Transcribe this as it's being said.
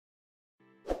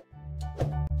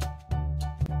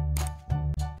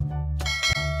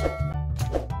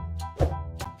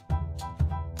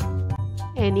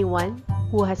Anyone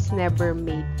who has never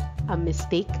made a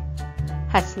mistake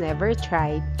has never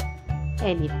tried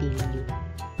anything new.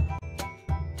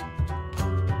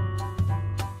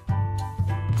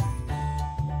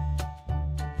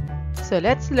 So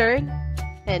let's learn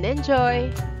and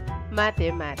enjoy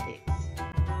mathematics.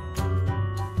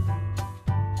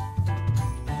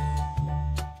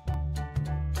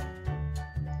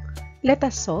 Let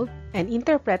us solve and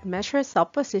interpret measures of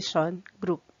position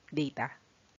group data.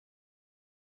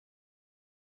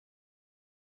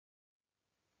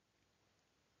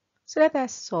 So let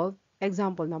us solve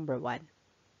example number 1.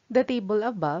 The table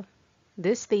above,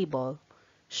 this table,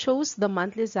 shows the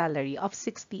monthly salary of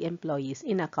 60 employees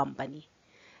in a company.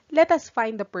 Let us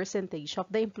find the percentage of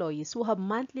the employees who have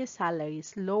monthly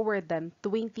salaries lower than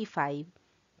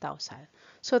 25,000.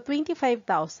 So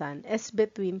 25,000 is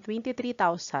between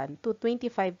 23,000 to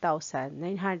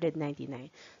 25,999.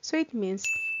 So it means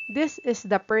this is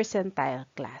the percentile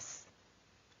class.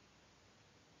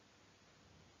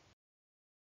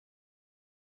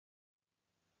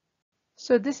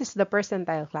 So this is the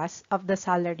percentile class of the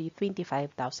salary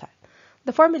 25,000.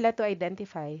 The formula to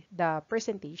identify the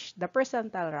percentage, the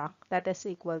percentile rank, that is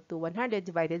equal to 100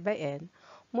 divided by n,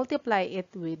 multiply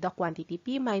it with the quantity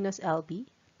P minus LB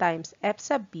times F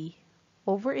sub B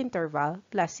over interval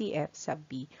plus CF sub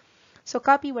B. So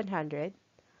copy 100.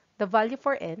 The value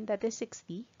for n, that is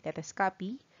 60, let us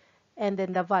copy. And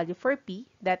then the value for P,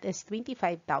 that is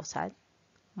 25,000,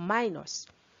 minus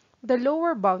the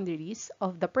lower boundaries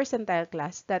of the percentile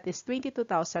class, that is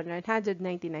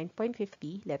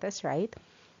 22,999.50, let us write.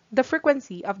 The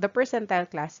frequency of the percentile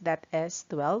class, that is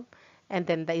 12. And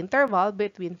then the interval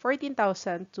between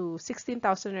 14,000 to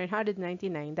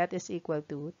 16,999, that is equal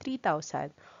to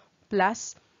 3,000,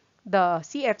 plus the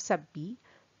CF sub B,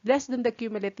 less than the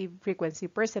cumulative frequency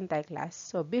percentile class.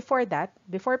 So before that,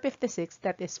 before 56,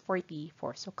 that is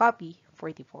 44. So copy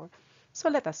 44. So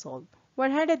let us solve.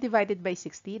 100 divided by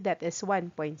 60, that is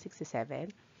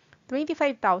 1.67.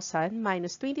 25,000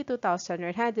 minus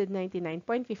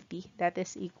 22,999.50, that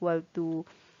is equal to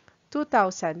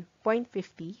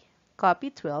 2,000.50. Copy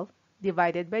 12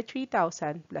 divided by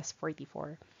 3,000 plus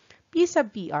 44. P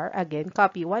sub PR, again,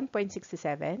 copy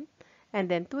 1.67. And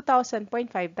then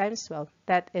 2,000.5 times 12,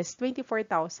 that is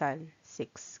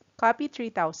 24,006. Copy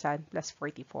 3,000 plus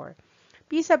 44.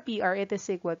 P sub PR, it is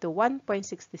equal to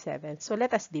 1.67. So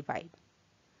let us divide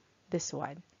this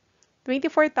one.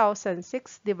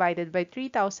 24,006 divided by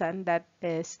 3,000, that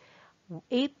is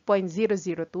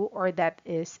 8.002, or that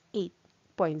is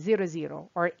 8.00,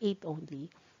 or 8 only.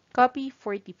 Copy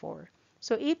 44.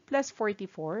 So 8 plus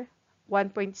 44,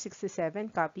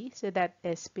 1.67, copy. So that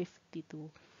is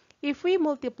 52. If we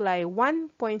multiply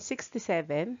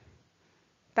 1.67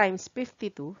 times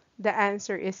 52, the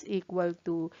answer is equal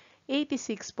to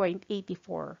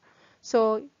 86.84.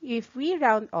 So if we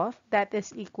round off, that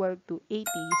is equal to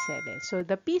 87. So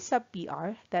the P sub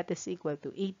PR, that is equal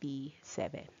to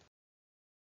 87.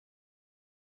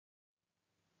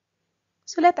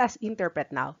 So let us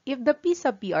interpret now. If the P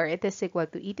sub PR it is equal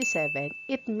to 87,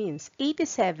 it means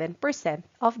 87%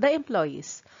 of the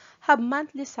employees have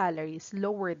monthly salaries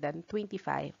lower than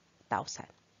 25,000.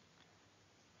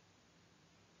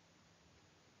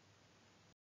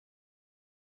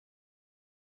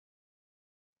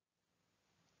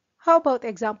 How about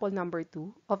example number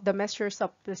 2 of the measures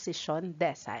of precision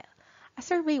decile? A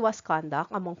survey was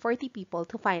conducted among 40 people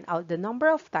to find out the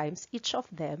number of times each of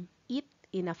them eat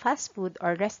in a fast food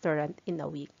or restaurant in a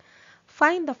week.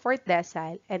 Find the fourth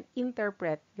decile and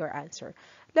interpret your answer.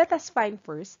 Let us find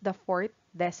first the fourth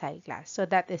decile class. So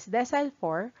that is decile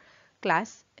 4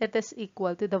 class. It is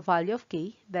equal to the value of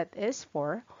k, that is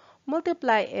 4.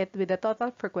 Multiply it with the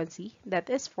total frequency, that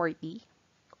is 40,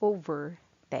 over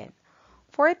 10.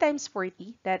 4 times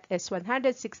 40, that is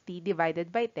 160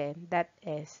 divided by 10, that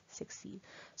is 16.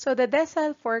 So the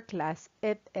decile for class,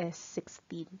 it is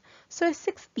 16. So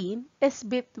 16 is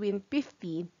between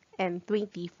 15 and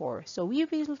 24. So we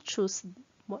will choose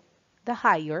the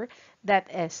higher,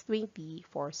 that is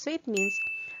 24. So it means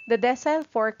the decile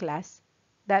for class,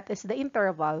 that is the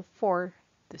interval 4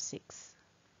 to 6.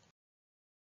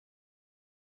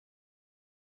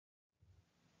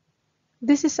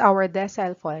 This is our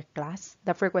decile for class.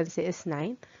 The frequency is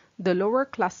 9. The lower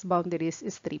class boundaries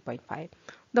is 3.5.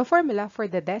 The formula for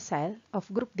the decile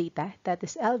of group data, that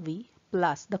is LV,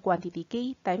 plus the quantity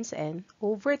k times n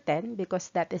over 10,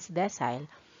 because that is decile,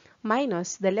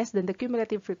 minus the less than the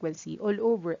cumulative frequency all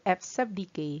over f sub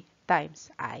dk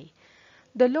times I.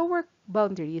 The lower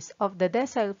boundaries of the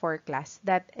decile for class,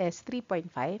 that is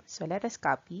 3.5, so let us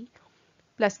copy,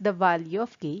 plus the value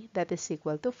of k, that is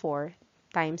equal to 4,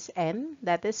 times n,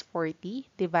 that is 40,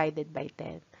 divided by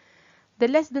 10. The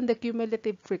less than the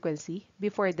cumulative frequency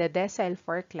before the decile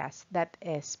 4 class, that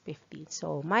is 15.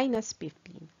 So minus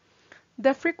 15.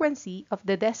 The frequency of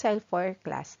the decile 4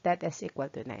 class, that is equal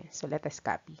to 9. So let us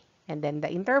copy. And then the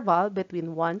interval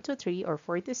between 1 to 3 or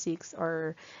 4 to 6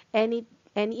 or any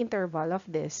interval of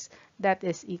this, that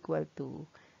is equal to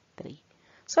 3.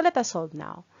 So let us solve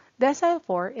now. Decile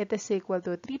 4, it is equal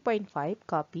to 3.5,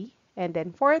 copy. And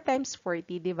then 4 times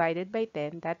 40 divided by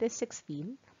 10, that is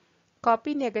 16.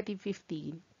 Copy negative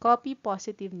 15, copy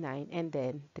positive 9, and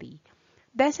then 3.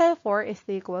 Decile 4 is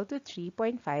equal to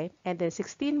 3.5, and then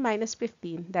 16 minus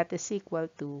 15, that is equal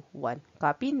to 1.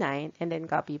 Copy 9, and then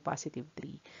copy positive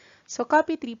 3. So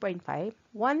copy 3.5,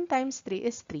 1 times 3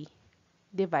 is 3,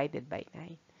 divided by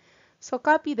 9. So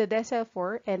copy the decile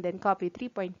 4, and then copy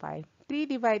 3.5. 3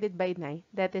 divided by 9,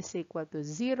 that is equal to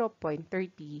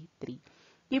 0.33.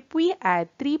 If we add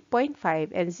 3.5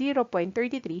 and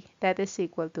 0.33, that is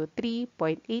equal to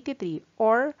 3.83,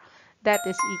 or that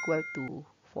is equal to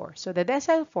 4. So the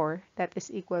decile 4, that is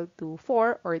equal to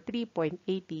 4 or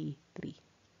 3.83.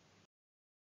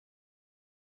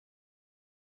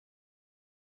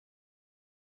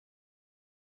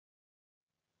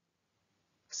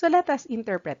 So let us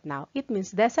interpret now. It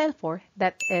means decile 4,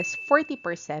 that is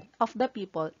 40% of the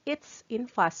people eats in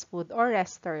fast food or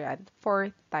restaurant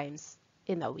 4 times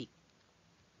in a week.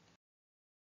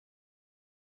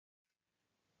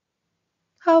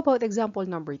 How about example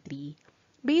number 3?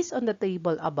 Based on the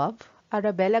table above,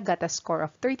 Arabella got a score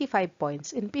of 35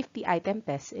 points in 50-item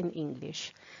test in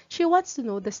English. She wants to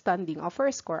know the standing of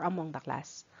her score among the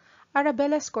class.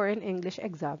 Arabella's score in English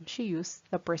exam, she used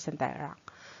the percentile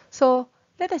rank. So,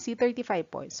 let us see 35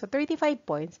 points. So, 35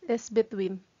 points is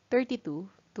between 32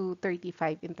 to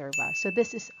 35 interval. So,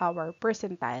 this is our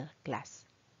percentile class.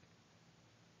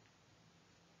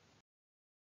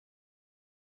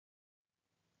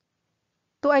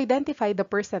 To identify the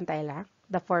percentile rank,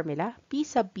 the formula P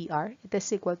sub PR, it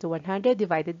is equal to 100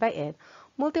 divided by N,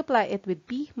 multiply it with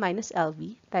P minus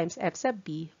LV times F sub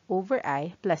B over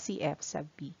I plus CF sub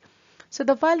B. So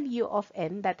the value of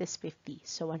N, that is 50.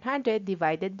 So 100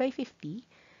 divided by 50,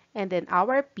 and then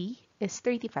our P is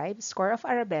 35, score of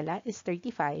Arabella is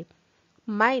 35,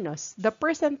 minus the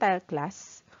percentile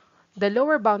class, the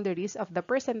lower boundaries of the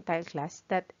percentile class,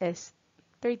 that is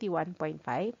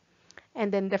 31.5,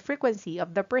 and then the frequency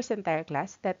of the percentile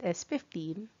class, that is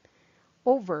 15,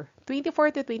 over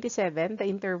 24 to 27, the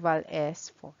interval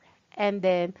is 4. And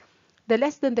then the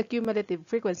less than the cumulative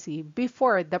frequency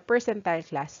before the percentile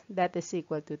class, that is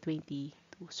equal to 22.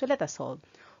 So let us solve.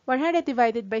 100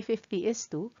 divided by 50 is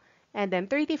 2. And then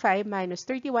 35 minus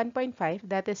 31.5,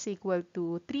 that is equal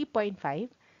to 3.5.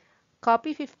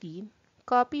 Copy 15,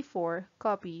 copy 4,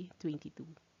 copy 22.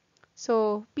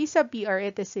 So P sub PR,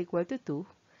 it is equal to 2.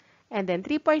 And then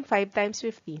 3.5 times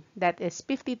 15, that is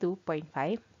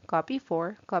 52.5. Copy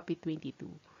 4, copy 22.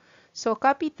 So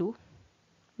copy 2.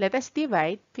 Let us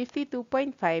divide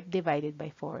 52.5 divided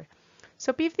by 4.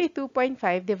 So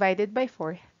 52.5 divided by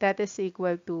 4, that is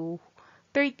equal to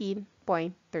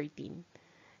 13.13.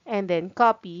 And then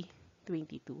copy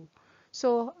 22.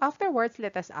 So afterwards,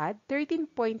 let us add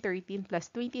 13.13 plus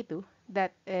 22,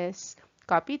 that is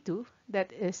copy 2,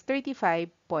 that is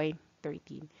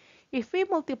 35.13. If we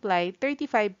multiply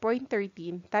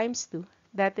 35.13 times 2,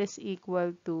 that is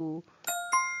equal to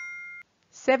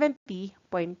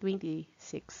 70.26.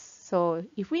 So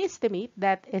if we estimate,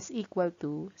 that is equal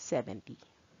to 70.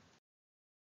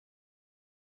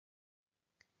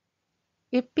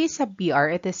 If P sub BR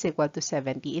it is equal to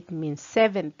 70, it means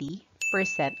 70%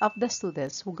 of the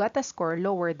students who got a score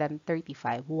lower than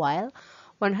 35, while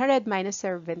 100 minus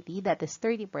 70, that is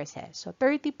 30%. So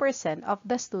 30% of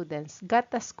the students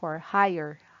got a score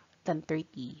higher than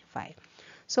 35.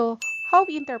 So how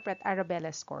we interpret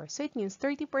Arabella's score? So it means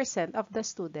 30% of the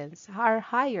students are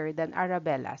higher than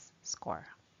Arabella's score.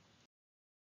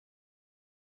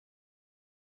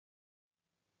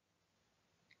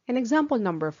 In example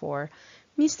number 4,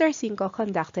 Mr. Cinco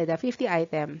conducted a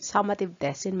 50-item summative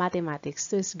test in mathematics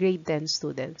to his grade 10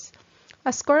 students.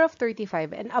 A score of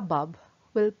 35 and above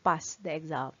will pass the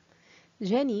exam.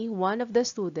 Jenny, one of the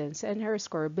students, and her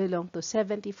score belong to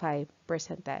 75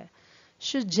 percentile.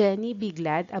 Should Jenny be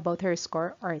glad about her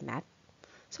score or not?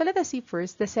 So let us see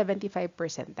first the 75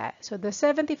 percentile. So the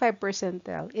 75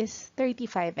 percentile is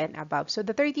 35 and above. So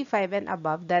the 35 and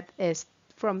above, that is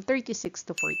from 36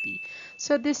 to 40.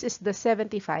 So this is the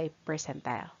 75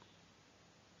 percentile.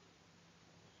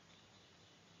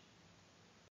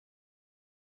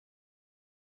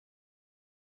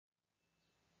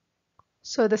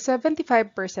 So the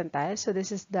 75 percentile, so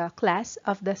this is the class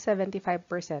of the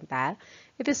 75 percentile,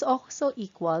 it is also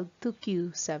equal to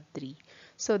Q sub 3.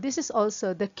 So this is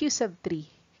also the Q sub 3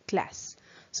 class.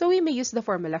 So we may use the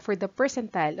formula for the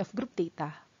percentile of group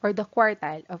data or the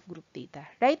quartile of group data.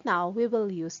 Right now, we will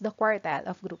use the quartile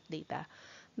of group data.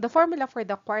 The formula for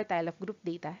the quartile of group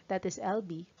data, that is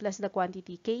LB, plus the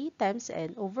quantity K times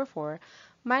N over 4,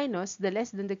 minus the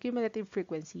less than the cumulative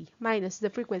frequency, minus the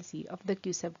frequency of the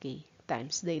Q sub K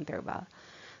times the interval.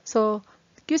 So,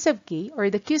 Q sub K, or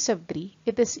the Q sub 3,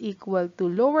 it is equal to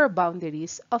lower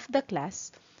boundaries of the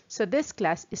class. So, this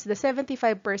class is the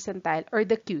 75 percentile, or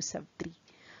the Q sub 3.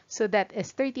 So, that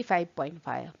is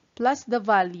 35.5, plus the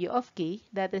value of K,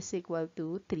 that is equal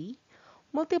to 3,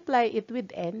 multiply it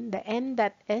with N, the N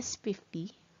that is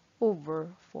 50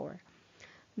 over 4.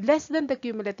 Less than the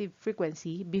cumulative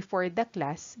frequency before the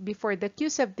class, before the Q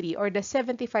sub 3 or the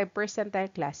 75 percentile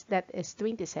class, that is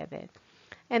 27.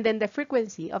 And then the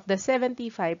frequency of the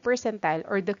 75 percentile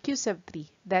or the Q sub 3,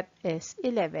 that is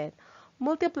 11.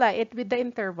 Multiply it with the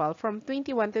interval from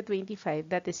 21 to 25,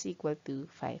 that is equal to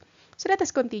 5. So let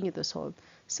us continue to solve.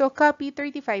 So copy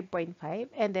 35.5,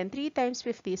 and then 3 times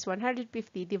 50 is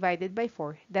 150 divided by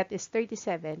 4, that is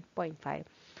 37.5.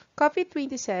 Copy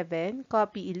 27,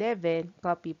 copy 11,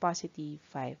 copy positive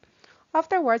 5.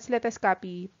 Afterwards, let us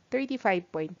copy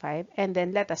 35.5, and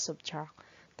then let us subtract.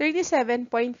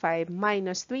 37.5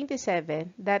 minus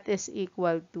 27, that is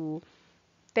equal to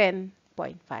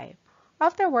 10.5.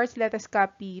 Afterwards, let us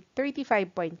copy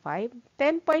 35.5.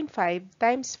 10.5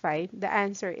 times 5, the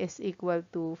answer is equal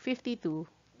to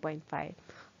 52.5.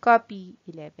 Copy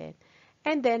 11.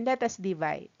 And then let us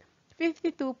divide.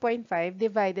 52.5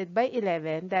 divided by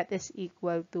 11, that is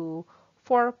equal to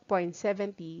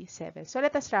 4.77. So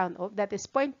let us round off. That is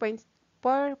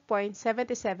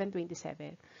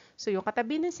 4.7727. So yung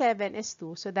katabi ng 7 is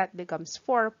 2, so that becomes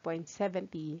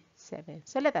 4.77.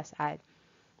 So let us add.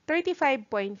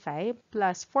 35.5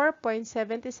 plus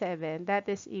 4.77, that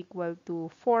is equal to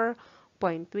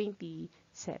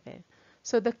 4.27.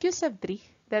 So the Q sub 3,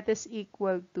 that is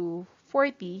equal to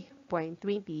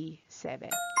 40.27.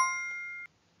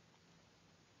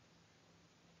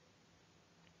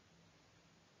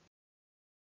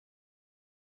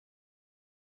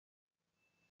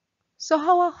 So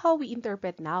how we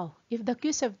interpret now? If the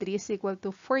Q sub 3 is equal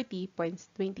to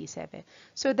 40.27,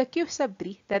 so the Q sub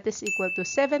 3, that is equal to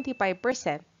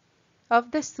 75%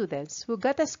 of the students who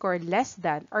got a score less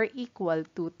than or equal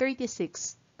to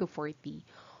 36 to 40,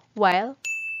 while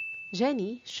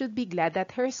Jenny should be glad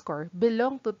that her score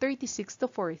belonged to 36 to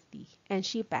 40 and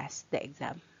she passed the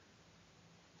exam.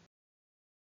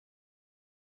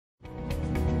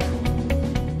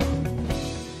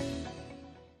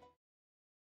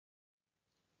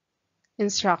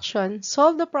 Instruction: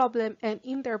 solve the problem and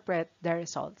interpret the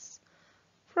results.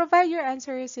 Provide your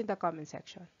answers in the comment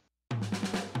section.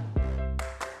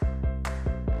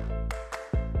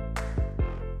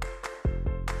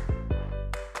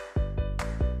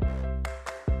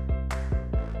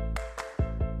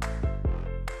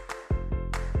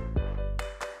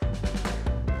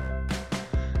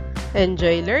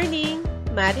 Enjoy learning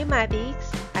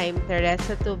mathematics. I'm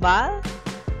Teresa Tubal.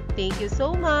 Thank you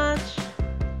so much.